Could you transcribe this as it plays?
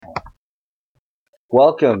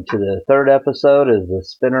Welcome to the third episode of the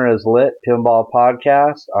Spinner is Lit Pinball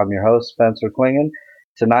Podcast. I'm your host, Spencer Quingen.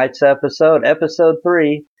 Tonight's episode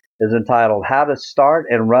 3, is entitled How to Start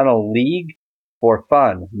and Run a League for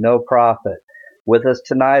Fun, No Profit. With us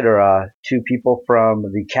tonight are two people from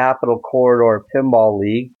the Capital Corridor Pinball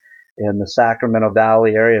League in the Sacramento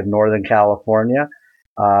Valley area of Northern California.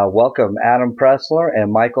 Welcome, Adam Preszler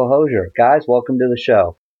and Michael Hosier. Guys, welcome to the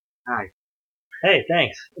show. Hi. Hey,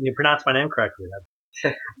 thanks. You pronounced my name correctly. That's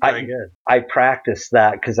very good. I practiced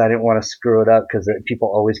that because I didn't want to screw it up because people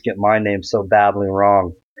always get my name so badly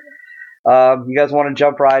wrong. You guys want to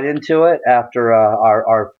jump right into it after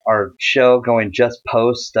our show going just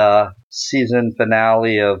post season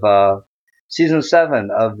finale of season 7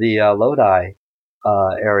 of the Lodi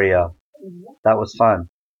area. That was fun.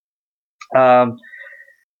 How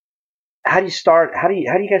do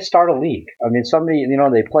you guys start a league? I mean, somebody,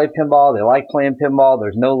 they play pinball, they like playing pinball,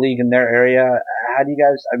 there's no league in their area. How do you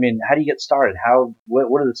get started?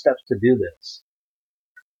 What are the steps to do this?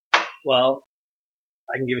 Well,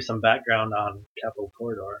 I can give you some background on Capital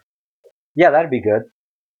Corridor. Yeah, that'd be good.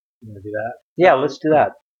 You want to do that? Yeah, let's do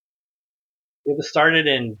that. It was started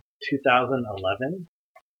in 2011,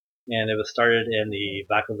 and it was started in the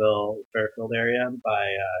Vacaville Fairfield area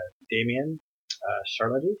by Damien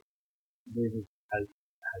Charlotte. I believe is how you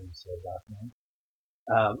say his last name.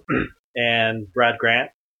 And Brad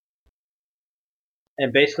Grant.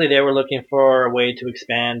 And basically they were looking for a way to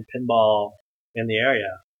expand pinball in the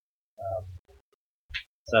area.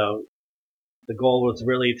 So the goal was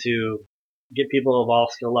really to get people of all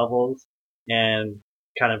skill levels and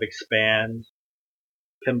kind of expand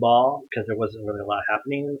pinball because there wasn't really a lot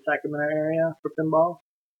happening in the Sacramento area for pinball.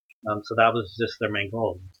 So that was just their main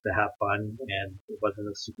goal, to have fun, and it wasn't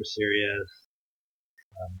a super serious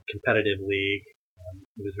competitive league.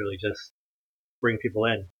 It was really just bring people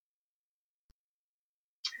in.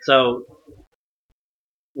 So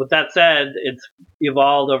with that said, it's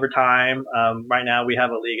evolved over time. Right now we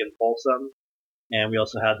have a league in Folsom, and we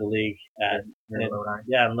also have the league in Lodi.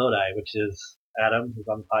 Yeah, in Lodi, which is Adam, who's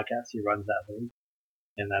on the podcast. He runs that league,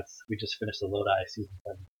 and we just finished the Lodi season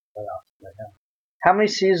 7 playoffs right now. How many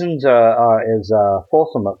seasons is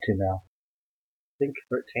Folsom up to now? I think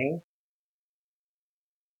 13.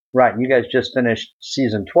 Right, you guys just finished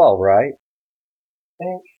season 12, right? I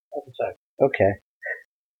can check. Okay.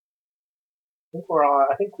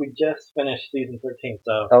 I think we just finished season 13.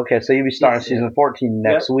 So okay, so you'll be starting season 14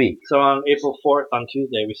 next week. So on April 4th, on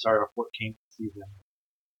Tuesday, we start our 14th season.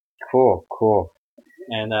 Cool.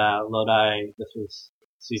 And Lodi, this was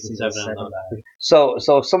season 7 in Lodi. So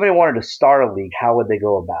if somebody wanted to start a league, how would they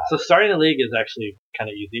go about it? So starting a league is actually kind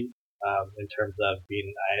of easy in terms of being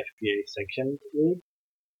an IFPA sanctioned league.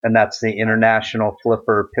 And that's the International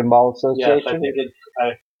Flipper Pinball Association? Yes, I think it's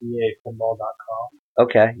ifpapinball.com.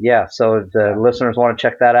 Okay, yeah. So if the listeners want to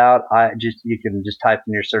check that out, you can just type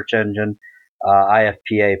in your search engine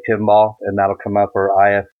IFPA Pinball, and that'll come up, or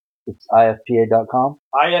it's IFPA.com?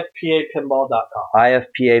 IFPApinball.com.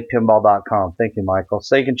 IFPApinball.com. Thank you, Michael.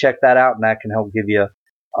 So you can check that out, and that can help give you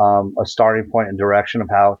a starting point and direction of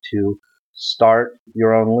how to start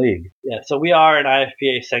your own league. Yeah, so we are an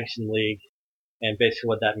IFPA sanctioned league, and basically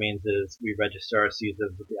what that means is we register our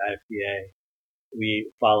seasons with the IFPA.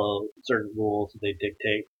 We follow certain rules that they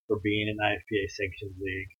dictate for being an IFPA sanctioned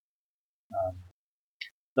league.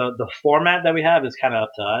 The format that we have is kind of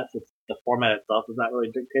up to us. The format itself is not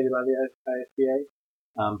really dictated by the IFPA,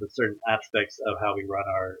 but certain aspects of how we run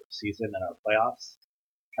our season and our playoffs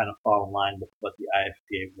kind of fall in line with what the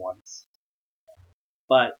IFPA wants.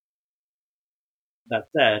 But that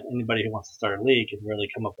said, anybody who wants to start a league can really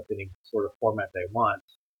come up with any sort of format they want.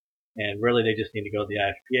 And really, they just need to go to the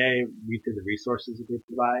IFPA, read through the resources that they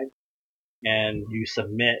provide, and you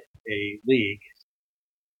submit a league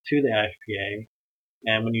to the IFPA.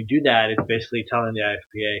 And when you do that, it's basically telling the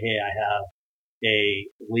IFPA, hey, I have a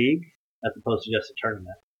league as opposed to just a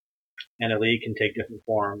tournament. And a league can take different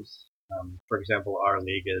forms. For example, our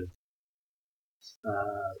league is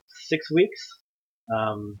 6 weeks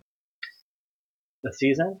a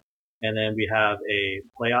season, and then we have a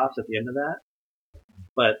playoffs at the end of that.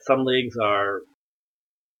 But some leagues are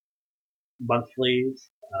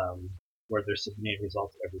monthlies, where they're submitting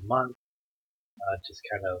results every month.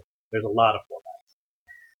 There's a lot of formats.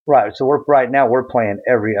 Right. So right now we're playing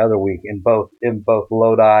every other week in both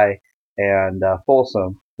Lodi and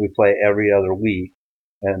Folsom. We play every other week,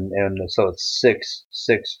 and so it's six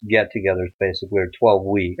get-togethers basically, or 12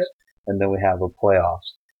 weeks, and then we have a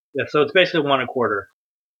playoffs. Yeah. So it's basically one a quarter,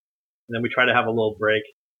 and then we try to have a little break.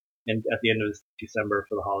 And at the end of December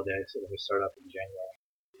for the holidays, so then we start up in January.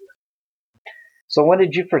 So when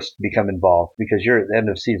did you first become involved? Because you're at the end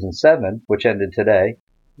of season 7, which ended today.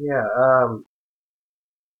 Yeah,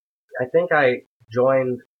 I think I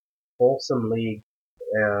joined Wholesome League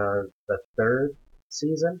the 3rd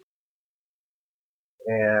season,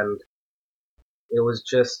 and it was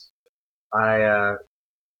just I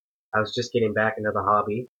was just getting back into the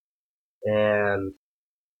hobby, and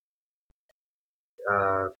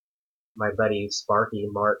uh, my buddy Sparky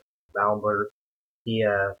Mark Baumberg, he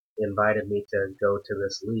invited me to go to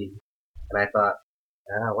this league, and I thought,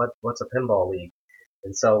 what's a pinball league?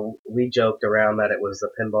 And so we joked around that it was the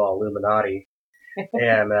Pinball Illuminati,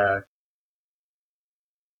 and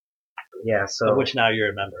yeah, so Of which now you're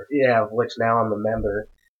a member. yeah, of which now I'm a member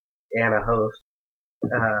and a host.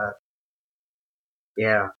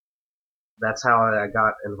 Yeah, that's how I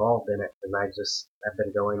got involved in it, and I've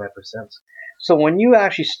been going ever since. So when you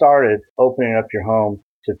actually started opening up your home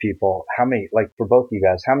to people, how many, like for both of you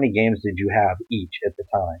guys, how many games did you have each at the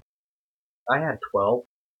time? I had 12.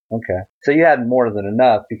 Okay. So you had more than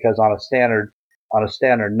enough because on a standard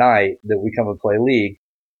night that we come and play League,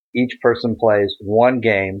 each person plays one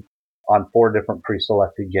game on 4 different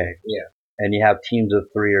pre-selected games. Yeah. And you have teams of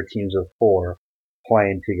 3 or teams of 4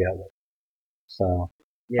 playing together. So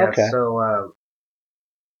Yeah, okay. so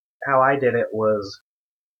how I did it was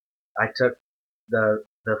I took the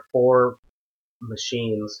 4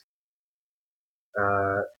 machines,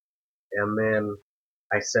 and then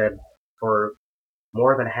I said for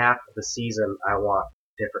more than half of the season I want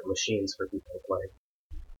different machines for people to play.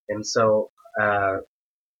 And so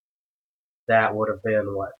that would have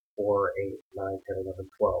been what, 4, 8, 9, 10, 11,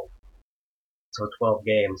 12. So 12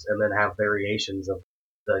 games, and then have variations of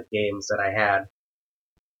the games that I had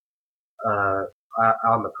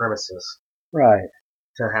on the premises Right.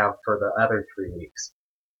 to have for the other 3 weeks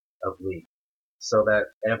of league, so that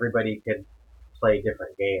everybody could play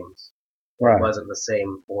different games. Right. It wasn't the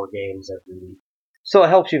same 4 games every week. So it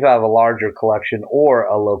helps you have a larger collection or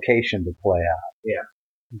a location to play at. Yeah.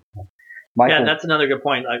 Okay. Michael, Yeah, that's another good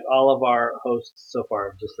point. Like all of our hosts so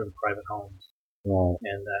far have just been private homes, right.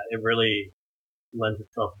 and it really lends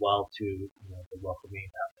itself well to the welcoming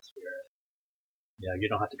atmosphere. You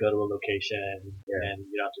don't have to go to a location, and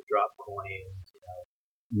you don't have to drop coins.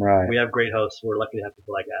 Right. We have great hosts. We're lucky to have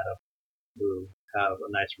people like Adam who have a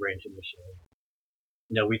nice range of machines.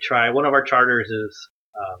 We try. One of our charters is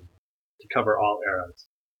to cover all eras.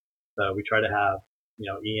 So we try to have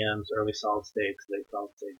EMs, early solid states, late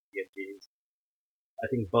solid states, DFGs. I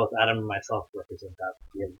think both Adam and myself represent that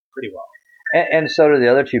pretty well. And so do the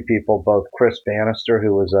other 2 people, both Chris Bannister,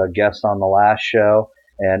 who was a guest on the last show,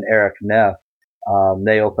 and Eric Neff.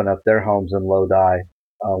 They open up their homes in Lodi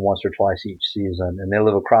once or twice each season, and they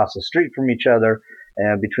live across the street from each other.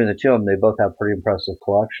 And between the 2 of them, they both have pretty impressive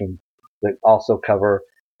collections that also cover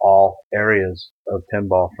all areas of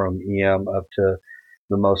pinball, from EM up to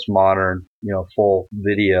the most modern, full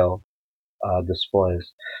video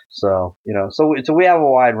displays. So so we have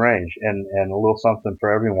a wide range and a little something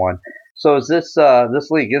for everyone. So is this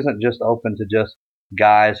league isn't just open to just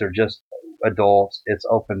guys or just adults? It's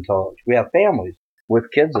open to, we have families with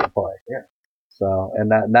kids that play. Yeah. So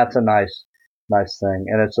and that's a nice thing,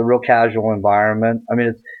 and it's a real casual environment. I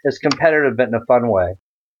mean, it's competitive but in a fun way.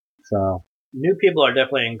 So new people are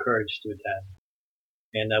definitely encouraged to attend,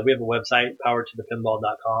 and we have a website,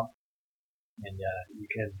 powertothepinball.com, and you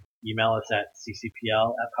can email us at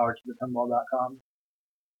ccpl@powertothepinball.com,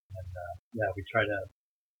 and we try to.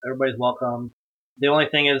 Everybody's welcome. The only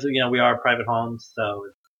thing is, we are private homes, so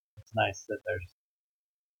it's nice that there's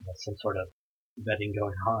some sort of vetting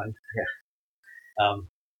going on. Yeah.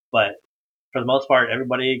 But for the most part,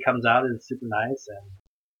 everybody comes out and is super nice, and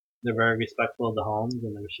they're very respectful of the homes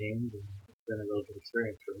and the machines, and it's been a really good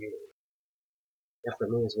experience for me. Yeah, for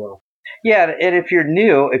me as well. yeah, and if you're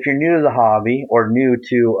new to the hobby or new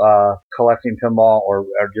to collecting pinball or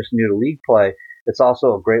just new to league play, it's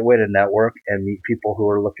also a great way to network and meet people who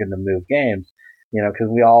are looking to move games. Because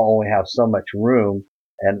we all only have so much room,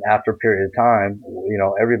 and after a period of time,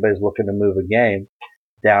 everybody's looking to move a game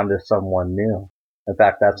down to someone new. In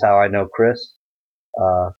fact, that's how I know Chris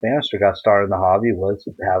Bannister got started in the hobby, was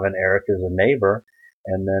having Eric as a neighbor,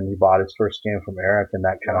 and then he bought his first game from Eric, and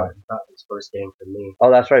that kind of. Not his first game from me. Oh,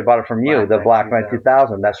 that's right, he bought it from you, the Black Knight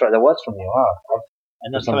 2000. That's right, that was from you, huh?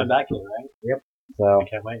 And that's coming back here, right? Yep. So I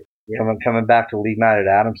can't wait. coming back to League Night at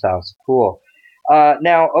Adam's house. Cool.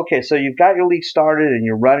 Now, okay, so you've got your league started and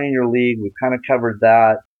you're running your league. We've kind of covered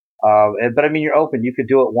that. But I mean, you're open. You could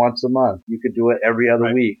do it once a month. You could do it every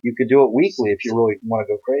other week. You could do it weekly if you really want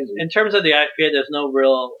to go crazy. In terms of the IFPA, there's no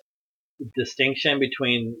real distinction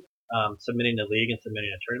between submitting a league and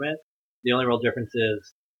submitting a tournament. The only real difference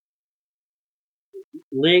is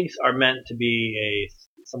leagues are meant to be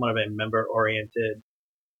somewhat of a member-oriented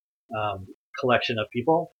collection of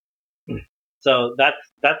people. So that's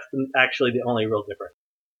actually the only real difference.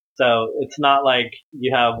 So it's not like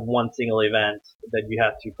you have one single event that you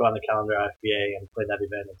have to put on the calendar at IFBA and play that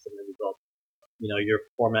event and submit results. Your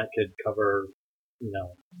format could cover,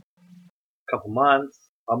 a couple months,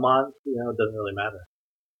 a month, it doesn't really matter.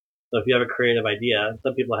 So if you have a creative idea,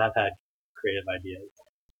 some people have had creative ideas,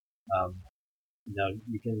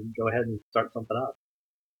 you can go ahead and start something up.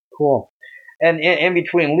 Cool. And in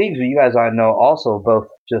between leagues, you guys, I know, also both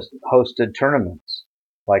just hosted tournaments,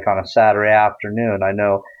 like on a Saturday afternoon. I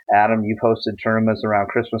know, Adam, you've hosted tournaments around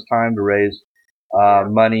Christmas time to raise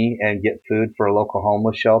money and get food for a local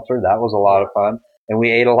homeless shelter. That was a lot of fun. And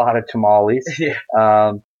we ate a lot of tamales. Yeah.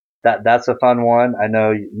 That's a fun one. I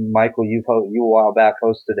know, Michael, you a while back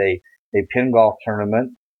hosted a pin golf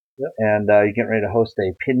tournament. Yep. And you're getting ready to host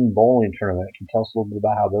a pin bowling tournament. Can you tell us a little bit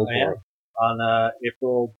about how those work? On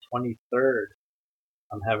April 23rd,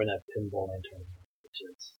 I'm having a pin bowling tournament, which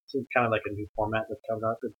is kind of like a new format that's coming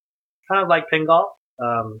up. It's kind of like pin golf,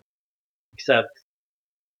 except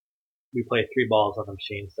we play 3 balls on the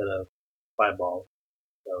machine instead of 5 balls.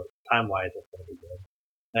 So time-wise, it's going to be good.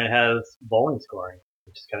 And it has bowling scoring,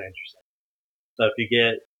 which is kind of interesting. So if you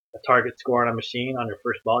get a target score on a machine on your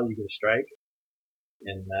first ball, you get a strike.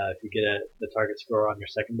 And if you get the target score on your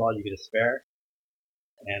second ball, you get a spare.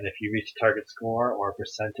 And if you reach a target score or a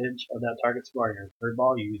percentage of that target score on your third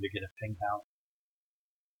ball, you either get a ping count.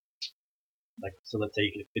 So let's say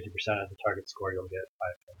you get 50% of the target score, you'll get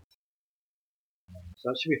 5 pings.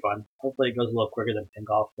 So that should be fun. Hopefully it goes a little quicker than ping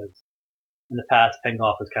golf, because in the past, ping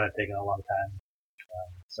golf has kind of taken a long time.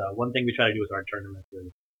 So one thing we try to do with our tournaments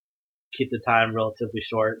is keep the time relatively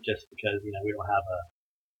short, just because we don't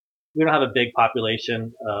have a big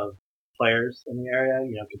population of players in the area,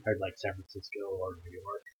 compared to like San Francisco or New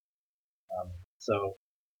York. So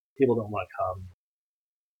people don't want to come.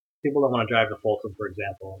 People don't want to drive to Folsom, for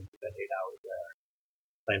example, and spend 8 hours there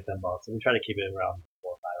playing pinball. So we try to keep it around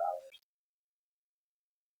 4 or 5 hours.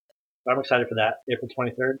 So I'm excited for that. April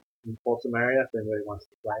 23rd in the Folsom area, if anybody wants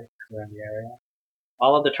to play around the area.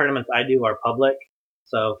 All of the tournaments I do are public,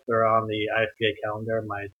 so if they're on the IFPA calendar,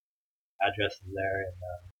 my address is there, and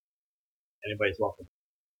anybody's welcome.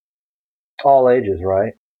 All ages,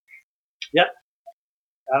 right? Yep.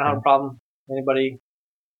 I don't have a problem.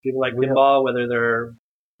 People like pinball, whether they're...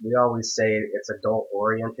 We always say it's adult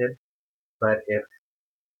oriented, but if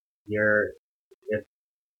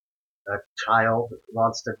a child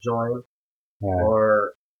wants to join,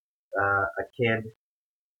 or a kid,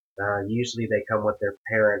 usually they come with their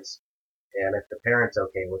parents, and if the parents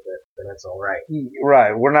okay with it, then it's all right.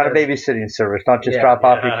 Right. We're not a babysitting service. Don't just drop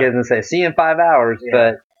off your kids and say, see you in 5 hours. Yeah.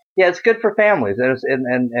 But yeah, it's good for families.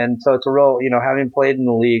 And so it's a real, having played in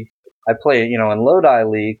the league, I play, in Lodi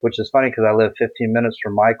League, which is funny because I live 15 minutes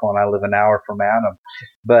from Michael and I live an hour from Adam.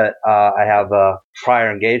 But I have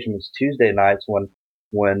prior engagements Tuesday nights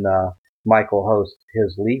when Michael hosts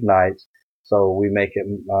his league nights. So we make it,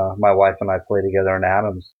 my wife and I play together in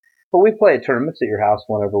Adams. But we play at tournaments at your house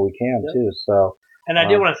whenever we can, too. So, and I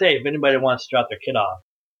do want to say, if anybody wants to drop their kid off,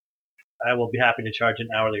 I will be happy to charge an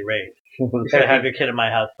hourly rate to have your kid at my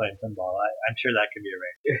house playing pinball. I'm sure that could be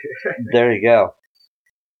arranged. There you go.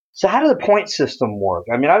 So how does the point system work?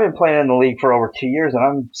 I mean, I've been playing in the league for over 2 years, and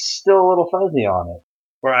I'm still a little fuzzy on it.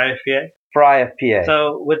 For IFPA? For IFPA.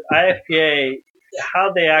 So with IFPA,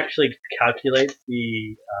 how they actually calculate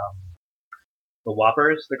the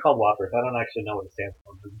whoppers, they're called whoppers. I don't actually know what it stands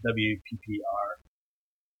for. WPPR.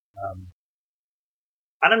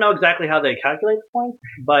 I don't know exactly how they calculate the points,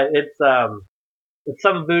 but it's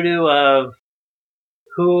some voodoo of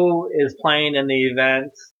who is playing in the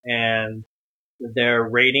event and their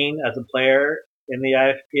rating as a player in the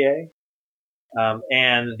IFPA,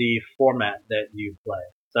 and the format that you play.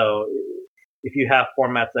 So if you have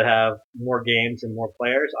formats that have more games and more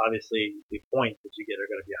players, obviously the points that you get are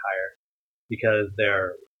going to be higher, because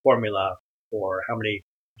their formula for how many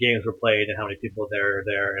games were played and how many people they're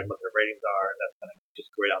there and what their ratings are, that's going to just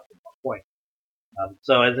grade out to 1 point.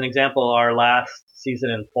 So as an example, our last season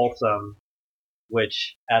in Folsom,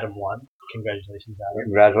 which Adam won. Congratulations, Adam.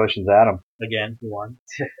 Congratulations, Adam. Again, he won.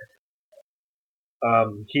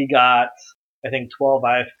 He got, I think, 12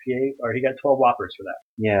 IFPA, or he got 12 whoppers for that.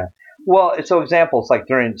 Yeah. Well, so examples like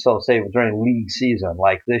during league season,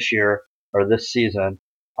 like this year or this season,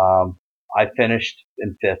 I finished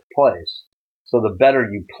in 5th place. So the better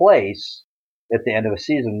you place at the end of a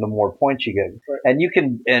season, the more points you get. Right.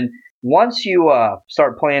 And once you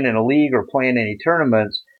start playing in a league or playing any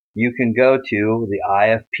tournaments, you can go to the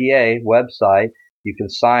IFPA website. You can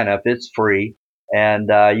sign up. It's free. and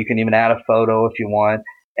you can even add a photo if you want,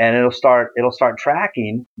 and it'll start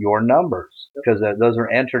tracking your numbers because those are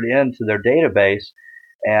entered into their database,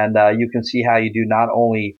 and you can see how you do not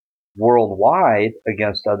only worldwide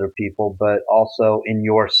against other people, but also in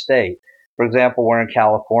your state. For example, we're in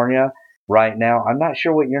California right now. I'm not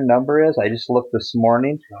sure what your number is. I just looked this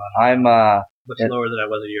morning. I'm much lower than I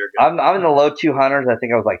was a year ago. I'm in the low 200s. I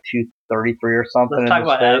think I was like 233 or something. Let's talk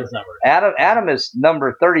about Adam's numbers. Adam is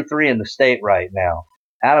number 33 in the state right now.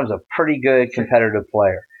 Adam's a pretty good competitive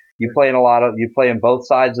player. You play in both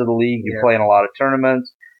sides of the league. You play in a lot of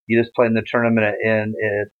tournaments. You just played in the tournament at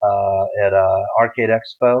Arcade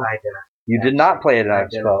Expo. I did. You did not play at an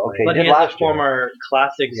Expo. Okay, but you did he is last a former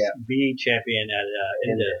Classics B champion at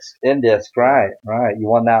Indisc, right. You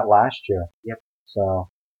won that last year. Yep. So,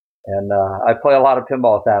 and I play a lot of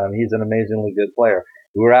pinball with Adam. He's an amazingly good player.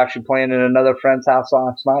 We were actually playing in another friend's house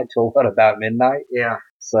last night till about midnight. Yeah.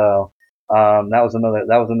 So that was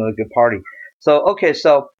another good party. So okay,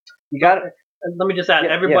 so you got it. Let me just add,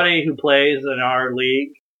 everybody who plays in our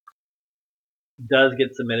league does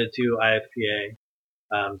get submitted to IFPA.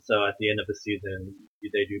 So at the end of the season,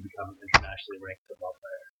 they do become an internationally ranked football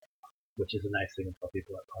player, which is a nice thing to tell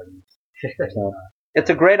people at parties. So, it's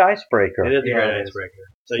a great icebreaker. It is a great icebreaker.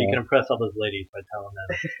 So you can impress all those ladies by telling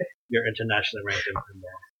them you're internationally ranked in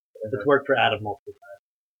pinball. It's worked for Adam multiple times.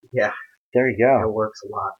 Yeah. There you go. It works a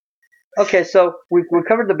lot. Okay, so we've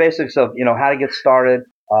covered the basics of how to get started.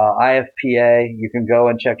 IFPA. You can go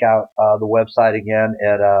and check out the website again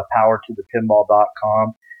at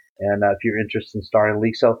powertothepinball.com. And if you're interested in starting a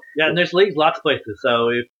league, and there's leagues lots of places. So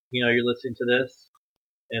if you're listening to this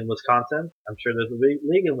in Wisconsin, I'm sure there's a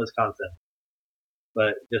league in Wisconsin.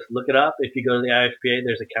 But just look it up. If you go to the IFPA,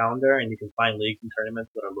 there's a calendar, and you can find leagues and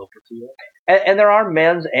tournaments that are local to you. And there are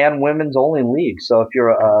men's and women's only leagues. So if you're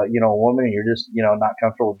a woman and you're just not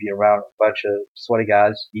comfortable being around a bunch of sweaty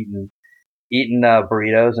guys eating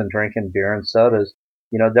burritos and drinking beer and sodas,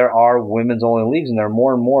 there are women's only leagues, and there are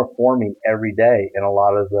more and more forming every day in a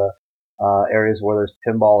lot of the areas where there's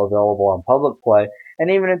pinball available on public play, and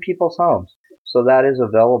even in people's homes. So that is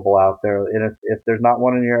available out there. And if there's not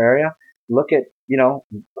one in your area, look at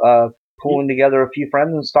pulling together a few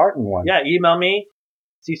friends and starting one. Yeah, email me,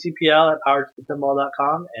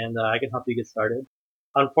 ccpl@powertothepinball.com, and I can help you get started.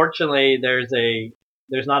 Unfortunately, there's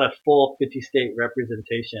not a full 50-state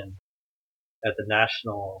representation at the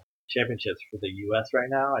national championships for the U.S. right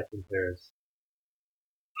now. I think there's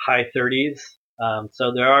high 30s.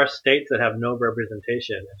 So there are states that have no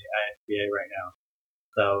representation in the IFBA right now.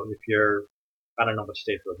 So I don't know which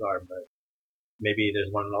states those are, but maybe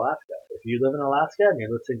there's one in Alaska. If you live in Alaska and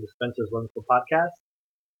you're listening to Spencer's wonderful podcast,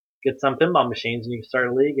 get some pinball machines and you can start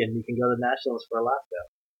a league and you can go to nationals for Alaska.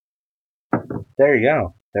 There you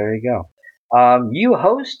go. You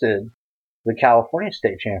hosted the California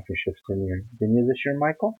State Championships, didn't you this year,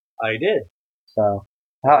 Michael? I did. So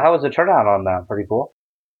how was the turnout on that? Pretty cool.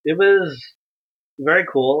 It was very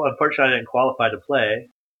cool. Unfortunately, I didn't qualify to play,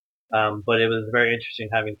 but it was very interesting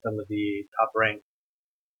having some of the top-ranked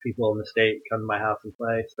people in the state come to my house and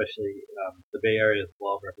play, especially the Bay Area is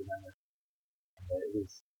well represented. It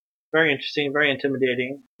was very interesting, very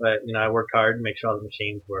intimidating, but I worked hard to make sure all the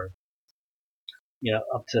machines were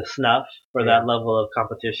up to snuff for that level of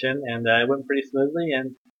competition, and it went pretty smoothly,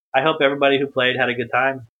 and I hope everybody who played had a good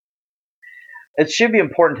time. It should be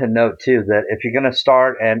important to note too that if you're going to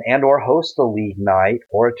start and or host a league night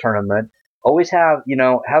or a tournament, always have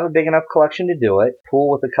a big enough collection to do it.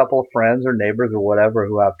 Pool with a couple of friends or neighbors or whatever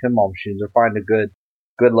who have pinball machines, or find a good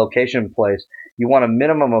location place. You want a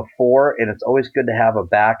minimum of 4, and it's always good to have a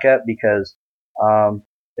backup because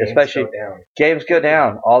especially games go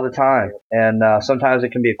down all the time, and sometimes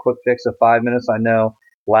it can be a quick fix of 5 minutes. I know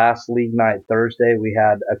last league night Thursday we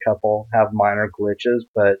had a couple have minor glitches,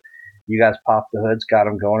 but you guys popped the hoods, got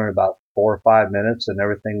them going in about 4 or 5 minutes, and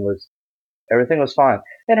everything was fine.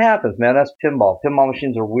 It happens, man. That's pinball. Pinball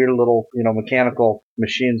machines are weird little mechanical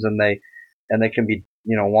machines, and they can be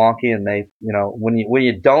wonky, and they when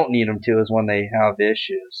you don't need them to is when they have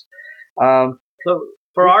issues. So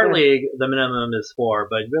for our league, the minimum is 4,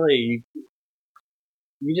 but really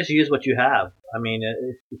you just use what you have. I mean,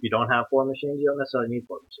 if you don't have 4 machines, you don't necessarily need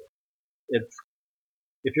 4 machines.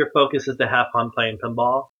 If your focus is to have fun playing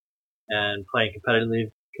pinball and playing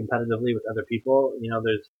competitively with other people,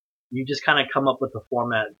 you just kind of come up with a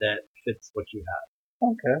format that fits what you have.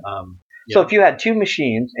 Okay. So if you had 2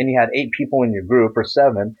 machines and you had 8 people in your group or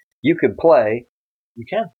 7, you could play. You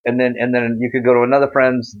can. And then you could go to another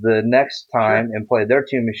friend's the next time and play their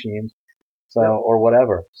 2 machines. So or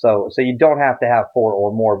whatever. So you don't have to have 4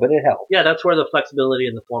 or more, but it helps. Yeah, that's where the flexibility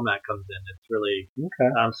in the format comes in. It's really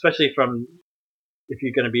especially from if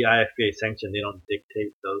you're going to be IFBA sanctioned, they don't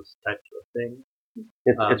dictate those types of things.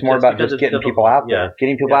 It's more about just getting people out there,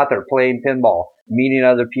 getting people out there playing pinball, meeting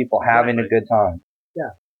other people, having a good time.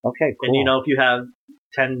 Yeah. Okay, cool. And if you have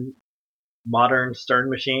 10 modern Stern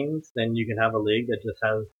machines, then you can have a league that just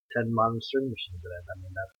has 10 modern Stern machines in it. I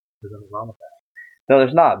mean, there's nothing wrong with that. No,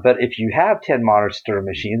 there's not. But if you have 10 modern Stern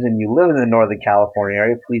machines and you live in the Northern California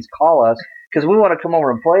area, please call us because we want to come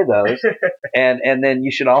over and play those. and then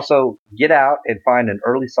you should also get out and find an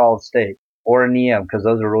early solid state or an EM because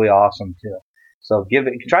those are really awesome too. So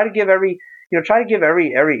try to give every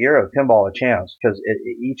era of pinball a chance because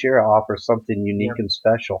each era offers something unique and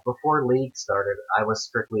special. Before League started, I was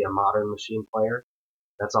strictly a modern machine player.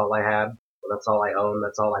 That's all I had. That's all I owned.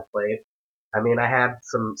 That's all I played. I mean, I had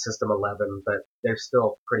some System 11, but they're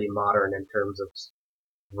still pretty modern in terms of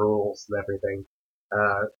rules and everything.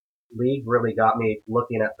 League really got me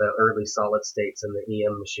looking at the early solid states and the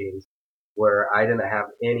EM machines, where I didn't have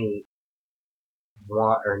any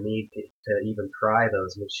want or need to even try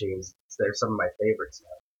those machines. They're some of my favorites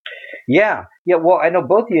now. Yeah. Well, I know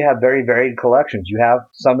both of you have very varied collections. You have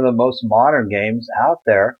some of the most modern games out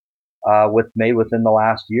there, made within the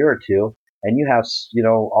last year or two, and you have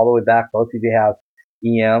all the way back. Both of you have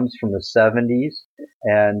EMs from the 70s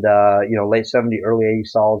and late 70s, early 80s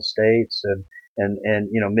solid states, and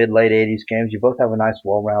mid late 80s games. You both have a nice,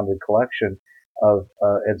 well-rounded collection of,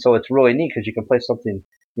 and so it's really neat because you can play something.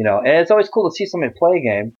 And it's always cool to see somebody play a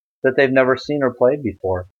game that they've never seen or played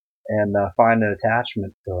before and find an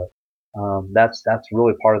attachment to it. That's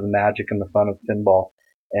really part of the magic and the fun of pinball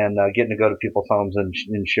and getting to go to people's homes and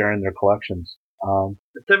sharing their collections.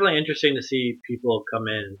 It's definitely interesting to see people come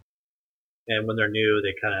in and when they're new,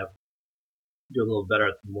 they kind of do a little better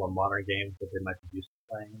at the more modern games that they might be used to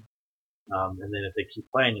playing. And then if they keep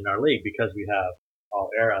playing in our league, because we have all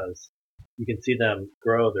eras, you can see them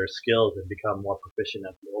grow their skills and become more proficient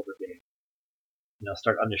at the older games.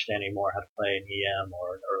 Start understanding more how to play an EM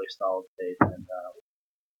or an early solid state, and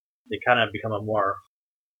they kind of become a more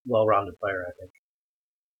well-rounded player, I think.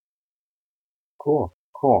 Cool.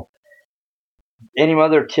 Any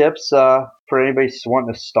other tips for anybody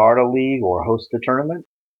wanting to start a league or host a tournament?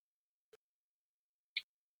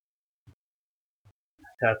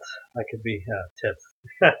 That could be tips.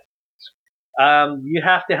 You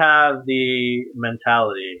have to have the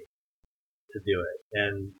mentality to do it,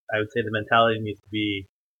 and I would say the mentality needs to be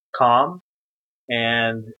calm.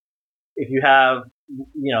 And if you have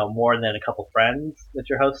more than a couple friends that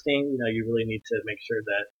you're hosting, you really need to make sure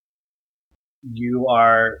that you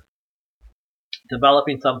are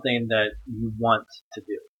developing something that you want to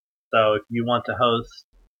do. So if you want to host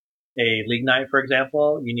a league night, for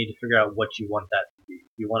example, you need to figure out what you want that to be.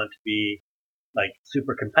 If you want it to be like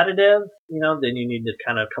super competitive, then you need to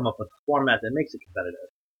kind of come up with a format that makes it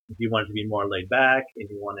competitive. If you want it to be more laid back and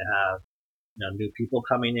you want to have new people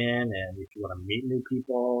coming in, and if you want to meet new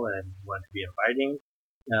people and you want it to be inviting,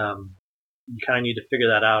 you kind of need to figure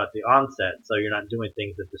that out at the onset so you're not doing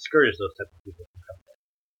things that discourage those types of people from coming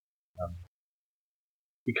in.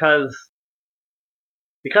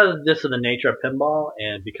 Because this is the nature of pinball,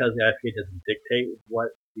 and because the IFA doesn't dictate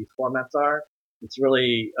what these formats are, it's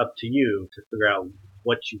really up to you to figure out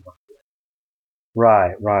what you want to do.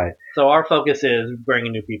 Right. So our focus is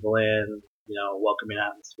bringing new people in, welcoming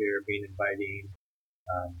atmosphere, being inviting.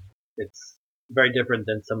 It's very different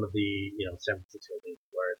than some of the, San Francisco leagues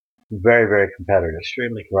where it's very, very competitive.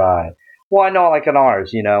 Extremely competitive. Right. Well, I know, like in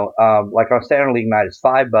ours, like our standard league night is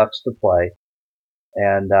 $5 to play,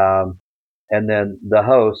 and then the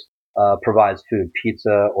host provides food,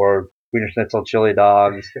 pizza or Wiener Schnitzel, chili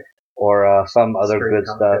dogs, or some other good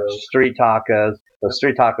stuff. Street tacos. The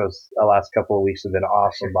street tacos the last couple of weeks have been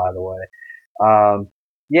awesome, by the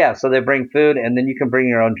way. So they bring food, and then you can bring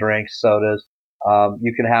your own drinks, sodas.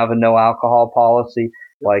 You can have a no alcohol policy.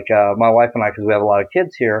 Like my wife and I, because we have a lot of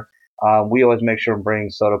kids here, we always make sure to bring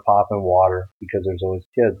soda pop and water because there's always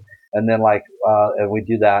kids. And then and we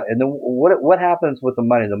do that. And then what happens with the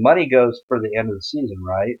money? The money goes for the end of the season,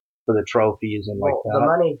 right? For the trophies and like that. The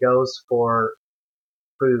money goes for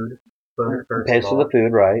food. First pays for the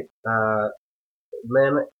food, right?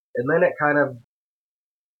 Then it kind of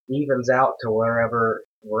evens out to wherever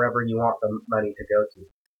you want the money to go to.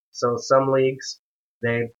 So some leagues,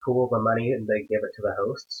 they pool the money and they give it to the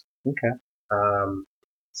hosts. Okay.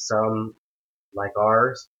 Some, like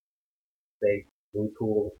ours, we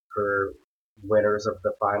pool for winners of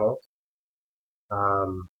the finals.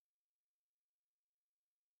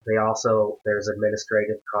 There's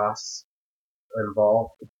administrative costs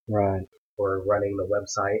involved. Right. For running the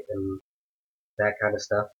website and that kind of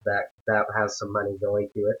stuff. That has some money going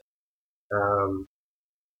to it.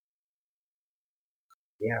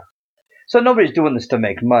 Yeah. So nobody's doing this to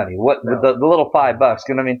make money. What No. the little $5?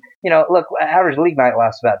 And I mean, look, average league night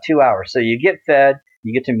lasts about 2 hours. So you get fed,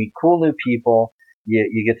 you get to meet cool new people,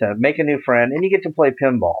 you get to make a new friend, and you get to play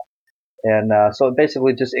pinball. And so it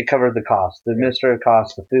basically it covered the cost, the administrative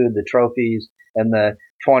costs, the food, the trophies, and the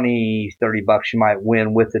 20, $30 you might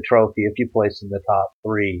win with the trophy if you place in the top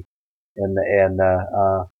three in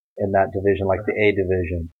that division, like the A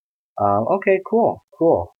division. Okay, cool.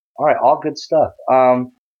 All right, all good stuff.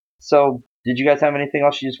 So did you guys have anything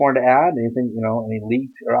else you just wanted to add? Anything, any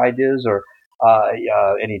leaks or ideas or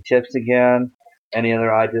any tips again? Any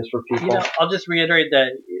other ideas for people? I'll just reiterate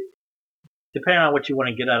that depending on what you want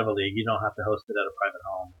to get out of a league, you don't have to host it at a private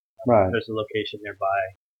home. Right. There's a location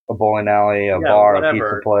nearby. A bowling alley, a bar,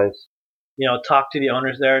 whatever. A pizza place. Talk to the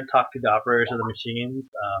owners there, talk to the operators of the machines.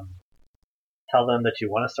 Tell them that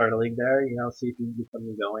you want to start a league there. See if you can get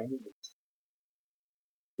something going.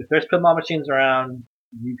 If there's pinball machines around,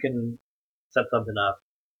 you can set something up.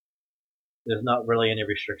 There's not really any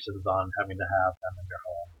restrictions on having to have them in your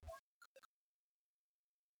home.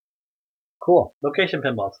 Cool. Location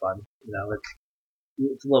pinball's fun.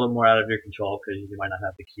 It's a little bit more out of your control because you might not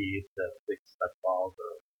have the keys to fix such balls or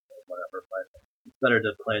whatever, but it's better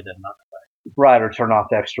to play than not to play. Right, or turn off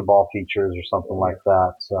the extra ball features or something like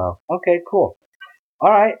that. So, okay, cool. All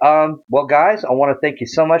right. Well, guys, I want to thank you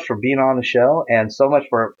so much for being on the show and so much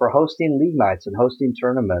for hosting league nights and hosting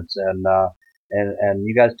tournaments. And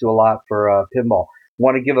you guys do a lot for pinball.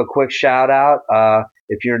 Want to give a quick shout out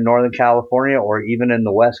if you're in Northern California or even in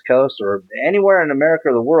the West Coast or anywhere in America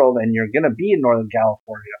or the world and you're going to be in Northern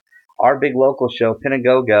California. Our big local show, Pin and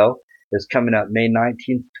Go, is coming up May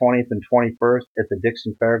 19th, 20th, and 21st at the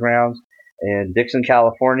Dixon Fairgrounds in Dixon,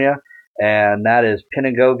 California. And that is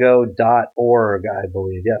pinangogo.org, I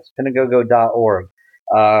believe. Yes, pinangogo.org.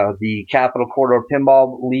 The Capital Corridor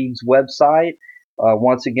Pinball League's website,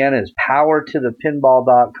 once again, is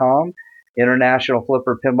powertothepinball.com. International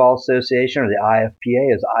Flipper Pinball Association, or the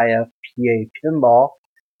IFPA, is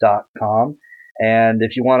ifpapinball.com. And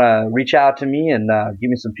if you want to reach out to me and give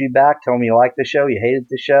me some feedback, tell me you like the show, you hated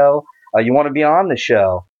the show, you want to be on the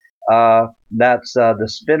show, that's the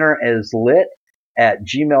spinner is lit at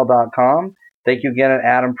gmail.com. Thank you again,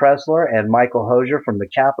 Adam Preszler and Michael Hosier from the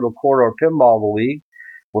Capital Corridor Pinball League.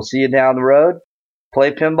 We'll see you down the road.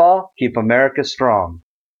 Play pinball, keep America strong.